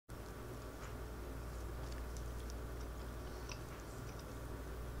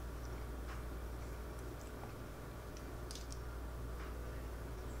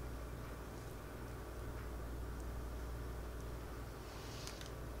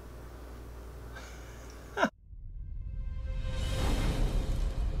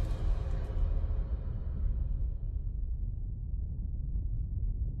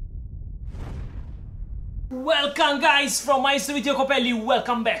Welcome guys from Maestro Iacopelli,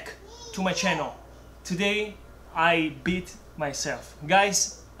 welcome back to my channel. Today I beat myself.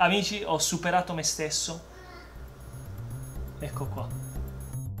 Guys, amici, ho superato me stesso. Ecco qua.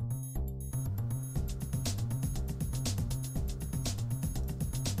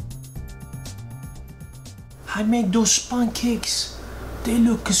 I made those pancakes. They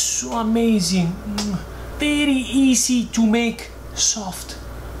look so amazing. Very easy to make, soft.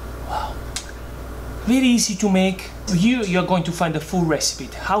 Wow. Very easy to make. Here you are going to find the full recipe,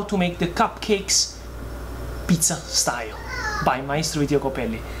 how to make the cupcakes pizza style by Maestro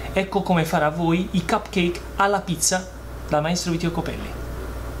Iacopelli. Ecco come fare a voi i cupcake alla pizza da Maestro Iacopelli.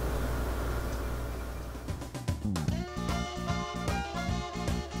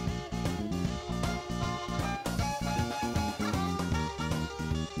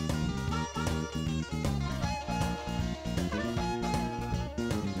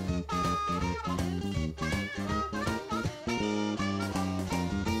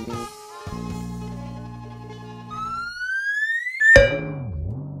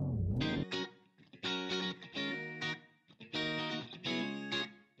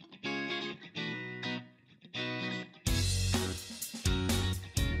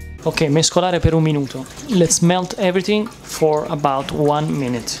 Ok, mescolare per un minuto. Let's melt everything for about 1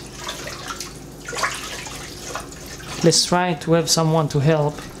 minute. Let's try to have someone to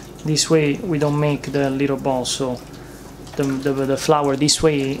help. This way we don't make the little balls, so the flour this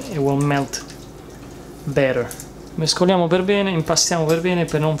way it will melt better. Mescoliamo per bene, impastiamo per bene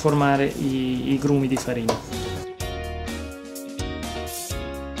per non formare i grumi di farina.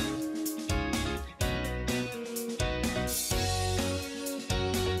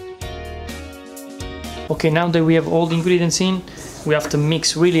 Okay, now that we have all the ingredients in, we have to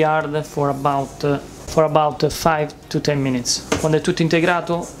mix really hard for about 5 to 10 minutes. Quando è tutto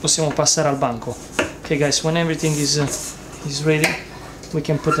integrato, possiamo passare al banco. Okay guys, when everything is ready, we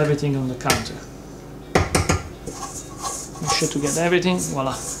can put everything on the counter. Make sure to get everything,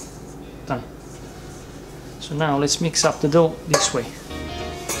 voila, done. So now let's mix up the dough this way.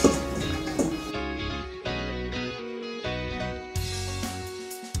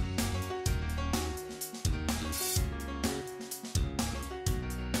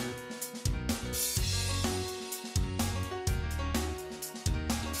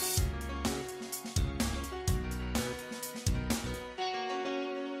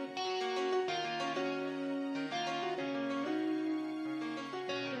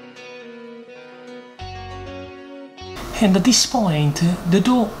 And at this point, the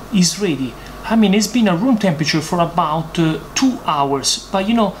dough is ready. I mean, it's been at room temperature for about 2 hours, but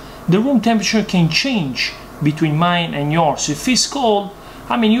you know, the room temperature can change between mine and yours. If it's cold,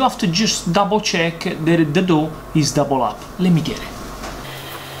 I mean, you have to just double check that the dough is double up. Let me get it.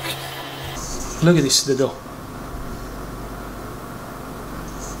 Look at this, the dough.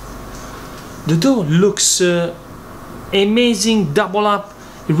 The dough looks amazing, double up,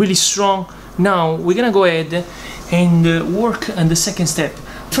 really strong. Now we're gonna go ahead and work on the second step.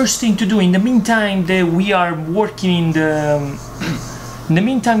 First thing to do, in the meantime that we are working in the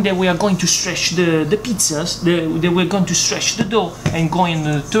meantime that we are going to stretch the pizzas, that we're going to stretch the dough and go in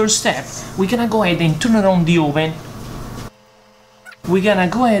the third step, we're gonna go ahead and turn on the oven. We're gonna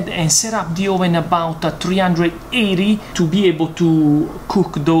go ahead and set up the oven about at 380 to be able to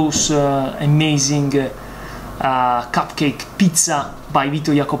cook those amazing cupcake pizza by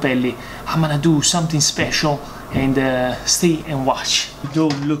Vito Iacopelli. I'm gonna do something special, and stay and watch. The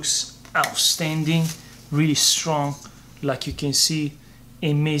dough looks outstanding, really strong, like you can see,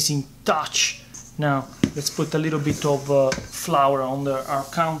 amazing touch. Now let's put a little bit of flour on our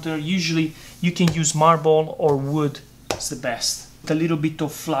counter. Usually you can use marble or wood, it's the best. Put a little bit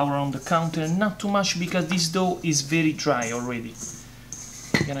of flour on the counter, not too much because this dough is very dry already.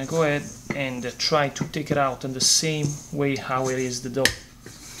 I'm gonna go ahead and try to take it out in the same way how it is the dough.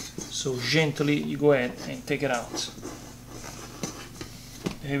 So gently you go ahead and take it out.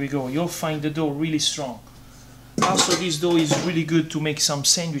 There we go, you'll find the dough really strong. Also, this dough is really good to make some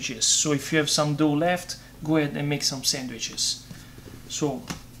sandwiches. So if you have some dough left, go ahead and make some sandwiches. So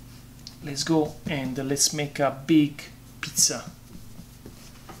let's go and let's make a big pizza.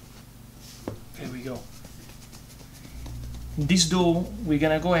 There we go. This dough we're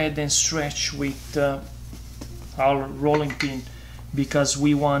gonna go ahead and stretch with our rolling pin, because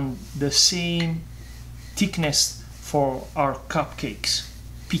we want the same thickness for our cupcakes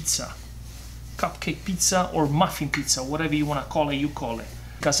pizza. Cupcake pizza or muffin pizza, whatever you want to call it, you call it.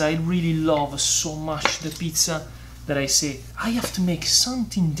 Because I really love so much the pizza that I say I have to make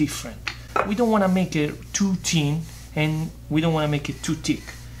something different. We don't want to make it too thin and we don't want to make it too thick.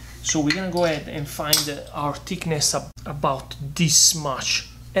 So we're gonna go ahead and find our thickness about this much,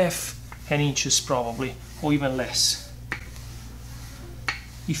 F and inches probably, or even less.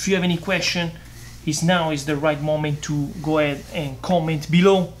 If you have any question, now is the right moment to go ahead and comment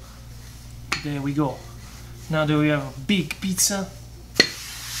below. There we go. Now that we have a big pizza,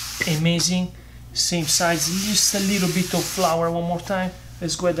 amazing, same size, just a little bit of flour one more time.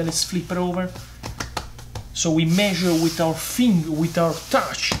 Let's go ahead and let's flip it over. So we measure with our finger, with our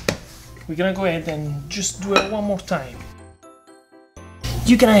touch. We're gonna go ahead and just do it one more time.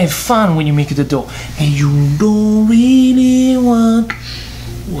 You're gonna have fun when you make the dough, and you don't really want.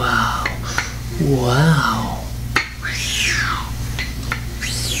 Wow, wow.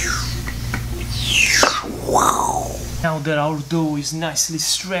 Now that our dough is nicely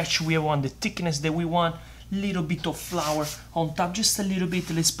stretched, we want the thickness that we want. Little bit of flour on top, just a little bit.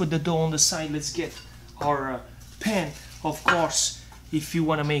 Let's put the dough on the side. Let's get our pan. Of course, if you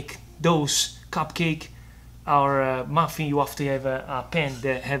want to make those cupcake or muffin, you have to have a pan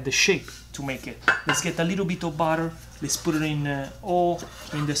that have the shape to make it. Let's get a little bit of butter. Let's put it in all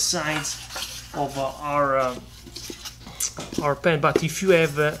in the sides of our pan. But if you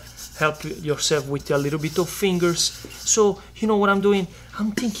have help yourself with a little bit of fingers. So you know what I'm doing?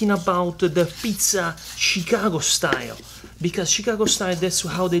 I'm thinking about the pizza Chicago style, because Chicago style, that's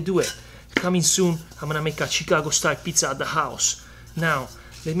how they do it. Coming soon, I'm gonna make a Chicago style pizza at the house. Now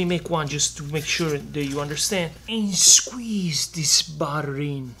let me make one just to make sure that you understand, and squeeze this butter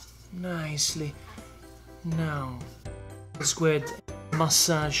in nicely. Now let's go ahead and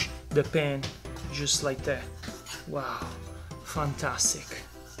massage the pan just like that. Wow, fantastic.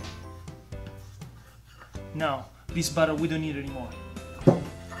 Now this butter we don't need anymore.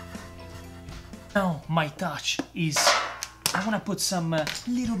 Now my touch is, I want to put some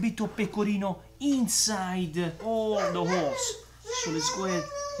little bit of pecorino inside all the holes. So let's go ahead,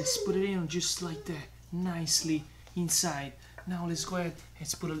 let's put it in just like that, nicely inside. Now let's go ahead,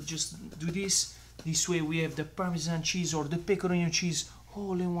 let's put it, just do this. This way we have the Parmesan cheese or the pecorino cheese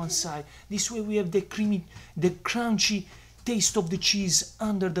all in one side. This way we have the creamy, the crunchy taste of the cheese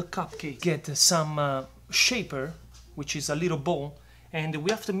under the cupcake. Get some shaper, which is a little bowl, and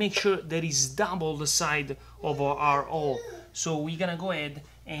we have to make sure that is double the side of our hole. So we're gonna go ahead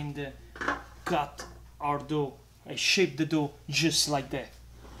and cut our dough, shape the dough just like that.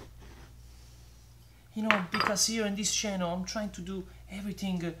 You know, because here in this channel I'm trying to do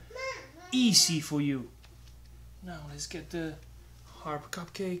everything easy for you. Now let's get the hard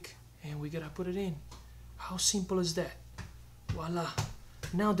cupcake and we gotta put it in. How simple is that? Voila.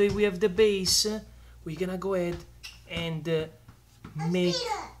 Now that we have the base, we're gonna go ahead and make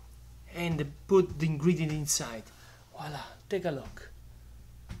and put the ingredient inside. Voila, take a look.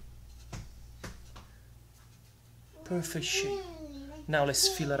 Perfect shape. Now let's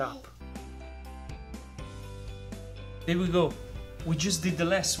fill it up. There we go. We just did the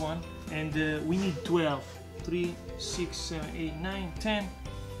last one, and we need 12. 3, 6, 7, 8, 9, 10.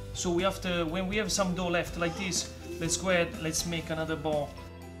 So we have to, when we have some dough left like this, let's go ahead, let's make another ball.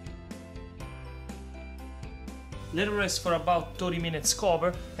 Let it rest for about 30 minutes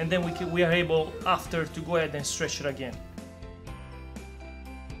cover, and then we are able after to go ahead and stretch it again.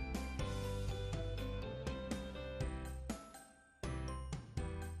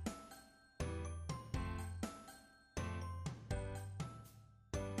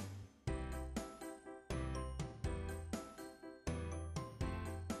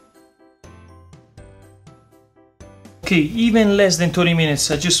 Okay, even less than 30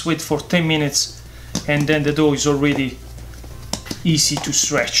 minutes, I just wait for 10 minutes and then the dough is already easy to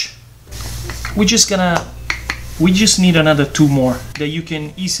stretch. We just need another 2 more that you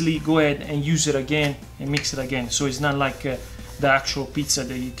can easily go ahead and use it again and mix it again. So it's not like the actual pizza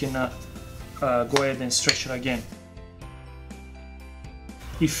that you cannot go ahead and stretch it again.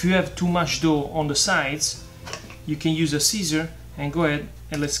 If you have too much dough on the sides, you can use a scissor and go ahead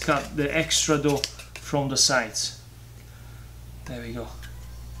and let's cut the extra dough from the sides. There we go.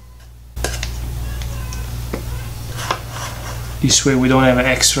 This way we don't have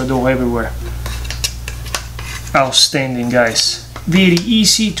extra dough everywhere. Outstanding, guys. Very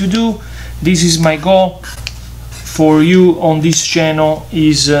easy to do. This is my goal for you on this channel,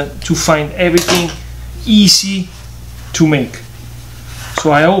 is to find everything easy to make.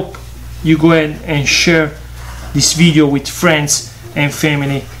 So I hope you go ahead and share this video with friends and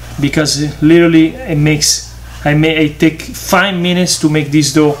family, because literally it makes I take 5 minutes to make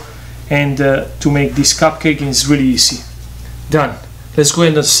this dough and to make this cupcake, and it's really easy. Done. Let's go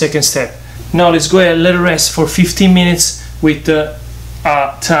into the second step. Now let's go ahead and let it rest for 15 minutes with a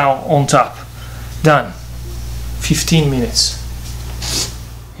towel on top. Done. 15 minutes.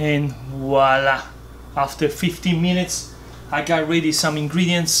 and voila, after 15 minutes I got ready some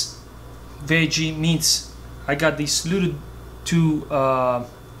ingredients, veggie, meats. I got these little two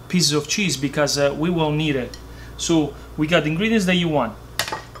pieces of cheese because we will need it. So we got the ingredients that you want.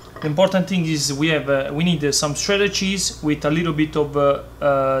 The important thing is we need some shredded cheese with a little bit of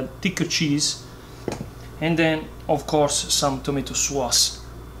thicker cheese, and then of course some tomato sauce.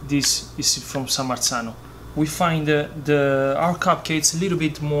 This is from San Marzano. We find our cupcakes a little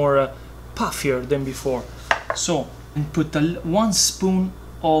bit more puffier than before. So and put 1 spoon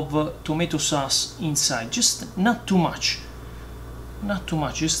of tomato sauce inside, just not too much,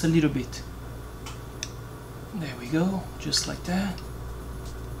 just a little bit. There we go, just like that,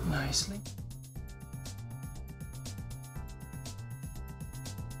 nicely.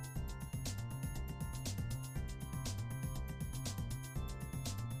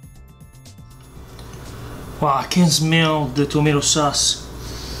 Wow, I can smell the tomato sauce.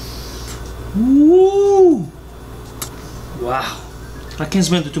 Woo! Wow, I can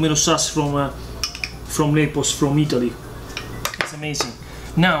smell the tomato sauce from Naples, from Italy. It's amazing.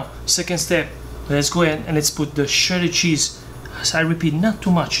 Now, second step, let's go ahead and let's put the shredded cheese. As I repeat, not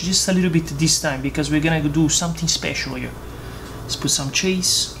too much, just a little bit this time because we're gonna do something special here. Let's put some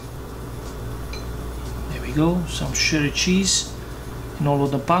cheese. There we go, some shredded cheese. And all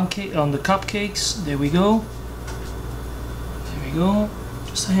of the on the cupcakes. There we go. There we go.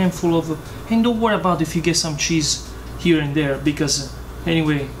 Just a handful of, and don't worry about if you get some cheese here and there because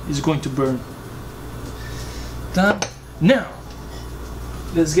anyway it's going to burn. Done. Now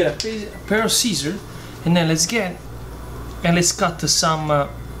let's get a pair of scissors and then let's cut some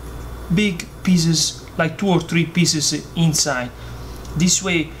big pieces, like 2 or 3 pieces inside. This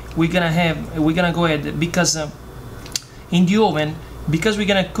way we're gonna go ahead because in the oven, because we're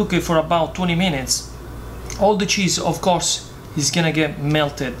gonna cook it for about 20 minutes, all the cheese of course is gonna get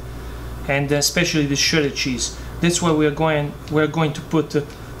melted, and especially the shredded cheese. That's why we're going to put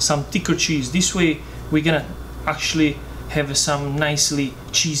some thicker cheese. This way we're gonna actually have some nicely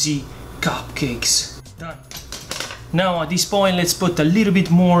cheesy cupcakes. Done. Now at this point let's put a little bit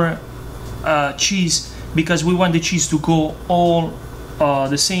more cheese because we want the cheese to go all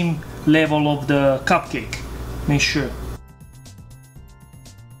the same level of the cupcake. Make sure.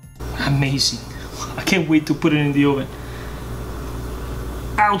 Amazing. I can't wait to put it in the oven.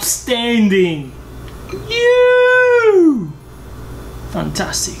 Outstanding! You!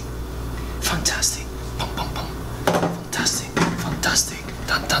 Fantastic. Fantastic. Pum, pum, pum. Fantastic. Fantastic.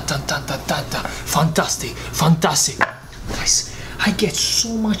 Dun, dun, dun, dun, dun, dun, dun. Fantastic. Fantastic. Guys, I get so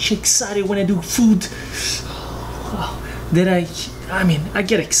much excited when I do food. That I mean, I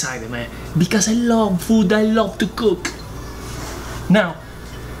get excited, man, because I love food. I love to cook. Now,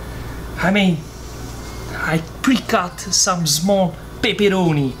 I mean, I pre-cut some small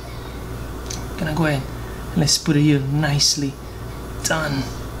pepperoni. Gonna go ahead and let's put it here nicely. Done.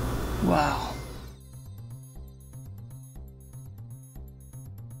 Wow.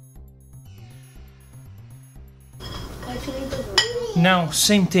 Now,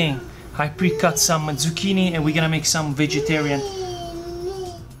 same thing. I pre-cut some zucchini and we're gonna make some vegetarian.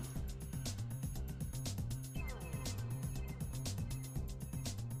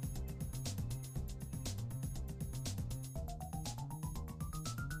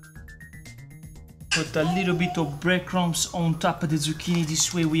 Put a little bit of breadcrumbs on top of the zucchini.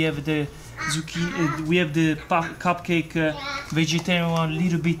 This way we have the zucchini, we have the cupcake vegetarian one, a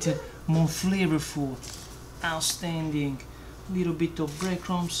little bit more flavorful. Outstanding. Little bit of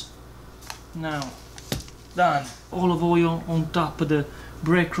breadcrumbs. Now, done. Olive oil on top of the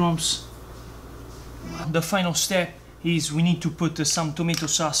breadcrumbs. The final step is we need to put some tomato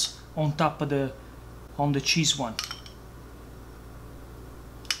sauce on top of the cheese one,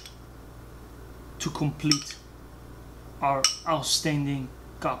 to complete our outstanding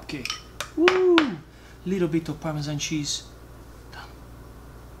cupcake. Woo! Little bit of Parmesan cheese. Done,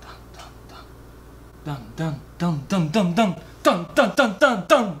 done, done, done, done, done, done, done, done, done, done, done, done,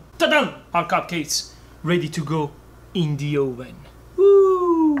 done, done. Our cupcakes ready to go in the oven.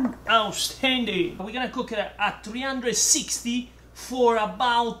 Woo! Outstanding. We're gonna cook it at 360 for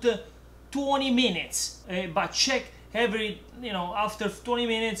about 20 minutes. But check every, after 20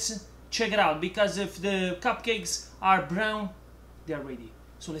 minutes. Check it out, because if the cupcakes are brown, they are ready.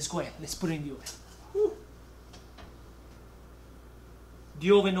 So let's go ahead, let's put it in the oven. Woo.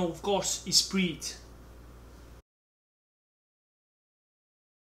 The oven, of course, is preheated.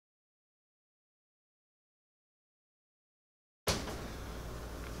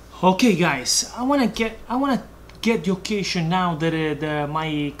 Okay, guys, I wanna get the occasion now that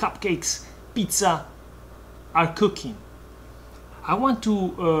my cupcakes, pizza are cooking. I want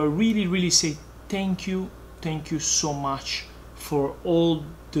to really say thank you so much for all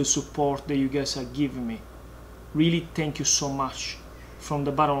the support that you guys are giving me. Really, thank you so much from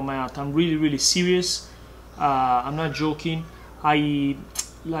the bottom of my heart. I'm really serious. I'm not joking. I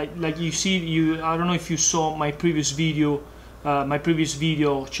like you see, I don't know if you saw my previous video.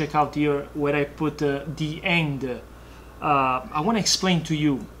 Check out here where I put the end. I want to explain to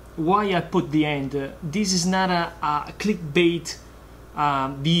you why I put the end. This is not a clickbait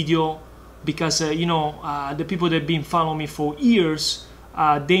video, because you know, the people that have been following me for years,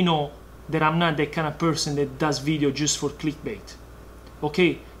 they know that I'm not that kind of person that does video just for clickbait.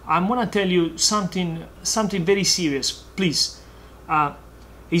 Okay, I'm gonna tell you something very serious, please.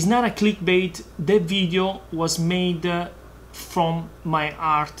 It's not a clickbait. That video was made from my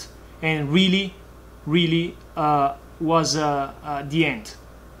heart, and really was the end.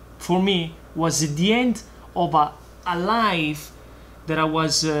 For me, was the end of a life that I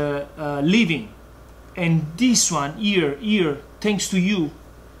was living, and this one here, thanks to you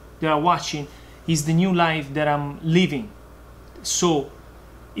that are watching, is the new life that I'm living. So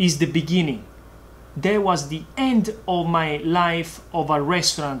is the beginning. That was the end of my life of a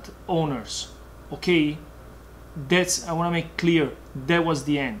restaurant owners. Okay, that's, I want to make clear, that was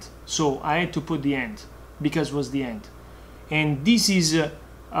the end. So I had to put the end because it was the end, and this is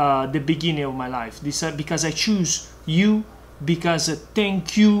the beginning of my life. This because I choose you, because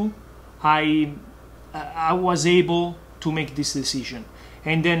thank you, I was able to make this decision.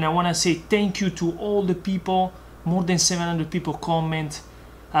 And then I want to say thank you to all the people. More than 700 people comment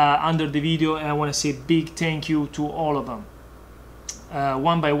under the video, and I want to say big thank you to all of them.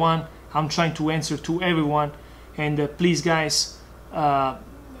 One by one, I'm trying to answer to everyone, and please guys, I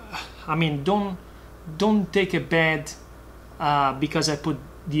mean, don't take it bad because I put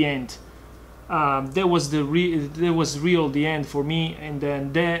the end. That was real the end for me, and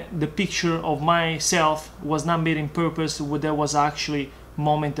then the picture of myself was not made in purpose. That was actually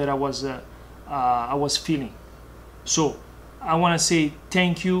moment that I was feeling. So I want to say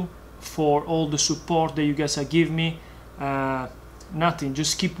thank you for all the support that you guys are giving me. Nothing,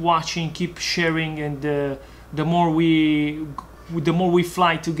 just keep watching, keep sharing, and the more we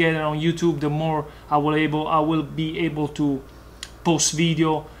fly together on YouTube, the more I will be able to post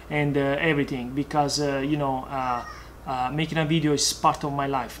video and everything, because you know, making a video is part of my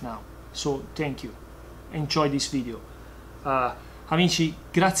life now. So thank you, enjoy this video. Amici,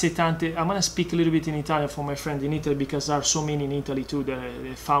 grazie tante. I'm gonna speak a little bit in Italian for my friend in Italy, because there are so many in Italy too that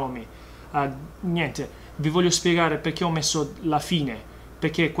follow me. Niente, vi voglio spiegare perché ho messo la fine,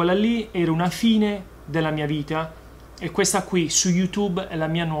 perché quella lì era una fine della mia vita e questa qui su YouTube è la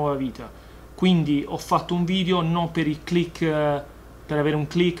mia nuova vita. Quindi ho fatto un video non per i click, per avere un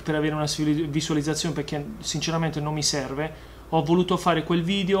click, per avere una visualizzazione, perché sinceramente non mi serve. Ho voluto fare quel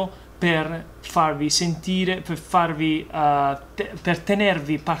video per farvi sentire, per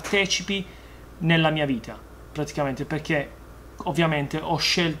tenervi partecipi nella mia vita, praticamente, perché ovviamente ho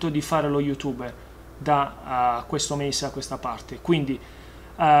scelto di fare lo youtuber da questo mese a questa parte. Quindi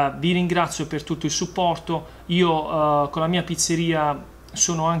vi ringrazio per tutto il supporto. Io con la mia pizzeria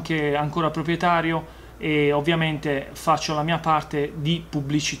sono anche ancora proprietario, e ovviamente faccio la mia parte di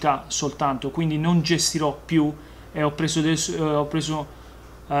pubblicità soltanto, quindi non gestirò più, e ho preso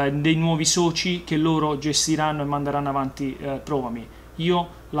dei nuovi soci che loro gestiranno e manderanno avanti Provami. Io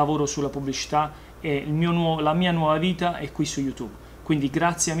lavoro sulla pubblicità e la mia nuova vita è qui su YouTube. Quindi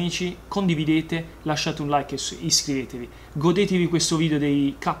grazie amici, condividete, lasciate un like e iscrivetevi. Godetevi questo video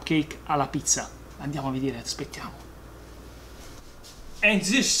dei cupcake alla pizza. Andiamo a vedere, aspettiamo. And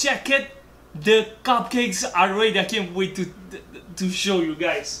just check it, the cupcakes are ready. I can't wait to show you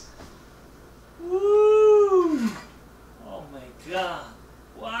guys. Woo! Oh my god.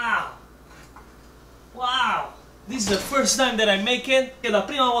 Wow! Wow! This is the first time that I make it. È la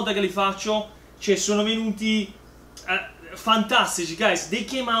prima volta che li faccio. Cioè, sono venuti fantastici, guys. They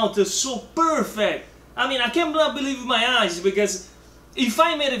came out so perfect. I mean, I can't believe my eyes, because if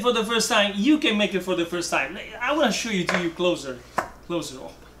I made it for the first time, you can make it for the first time. I want to show you to you closer. Closer.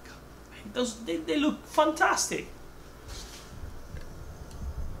 Oh my god. They look fantastic.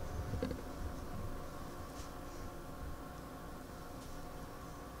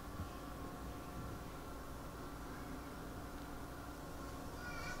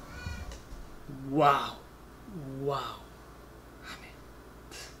 Wow, wow.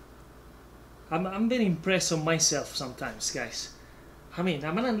 I'm very impressed of myself sometimes, guys. I mean,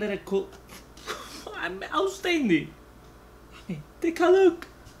 I'm gonna let it go. I'm outstanding. I mean, take a look.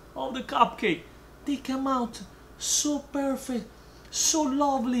 All the cupcake. They come out so perfect, so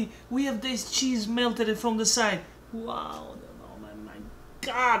lovely. We have this cheese melted from the side. Wow,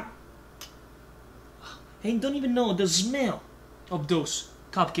 god! And don't even know the smell of those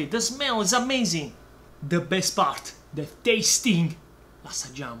cupcakes. The smell is amazing. The best part, the tasting.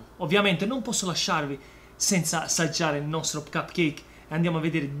 L'assaggiamo. Ovviamente non posso lasciarvi senza assaggiare il nostro cupcake e andiamo a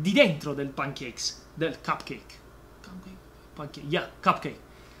vedere di dentro del pancakes, del cupcake. Pancake, yeah, cupcake.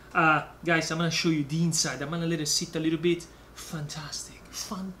 Guys, I'm gonna show you the inside. I'm gonna let it sit a little bit. Fantastic.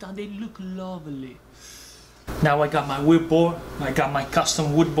 They look lovely. Now I got my wood board. I got my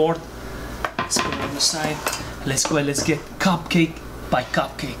custom wood board. Let's put it on the side. Let's go and let's get cupcake by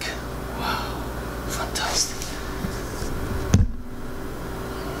cupcake. Wow, fantastic.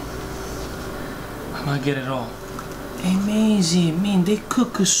 I'm gonna get it all. Amazing. I mean, they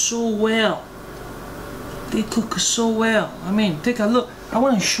cook so well. They cook so well. I mean, take a look. I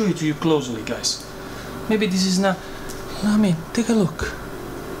want to show it to you closely, guys. Maybe this is not. I mean, take a look.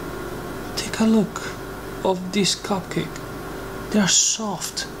 Take a look of this cupcake. They are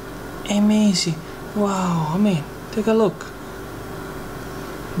soft. Amazing. Wow. I mean, take a look.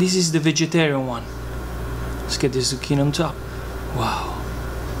 This is the vegetarian one. Let's get the zucchini on top. Wow.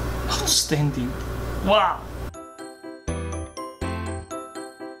 Outstanding. Wow.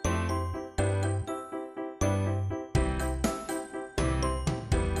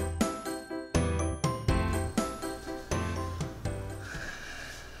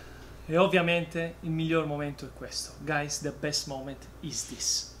 E ovviamente il miglior momento è questo. Guys, the best moment is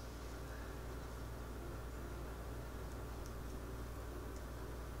this.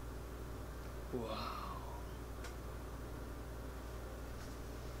 Wow.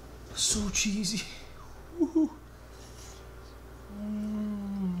 So cheesy.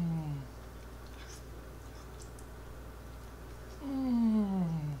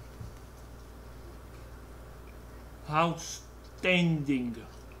 Outstanding.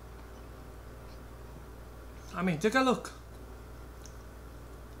 I mean, take a look.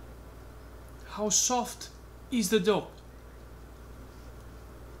 How soft is the dough?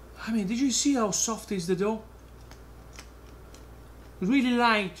 I mean, did you see how soft is the dough? Really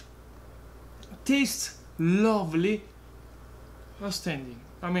light. Tastes lovely. Outstanding.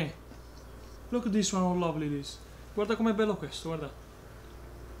 I mean, look at this one, how lovely it is. Guarda com'è bello questo, guarda.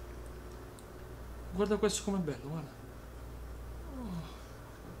 Guarda questo com'è bello, guarda.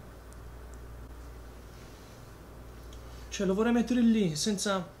 Cioè lo vorrei mettere lì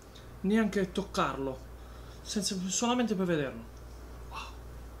senza neanche toccarlo, solamente per vederlo.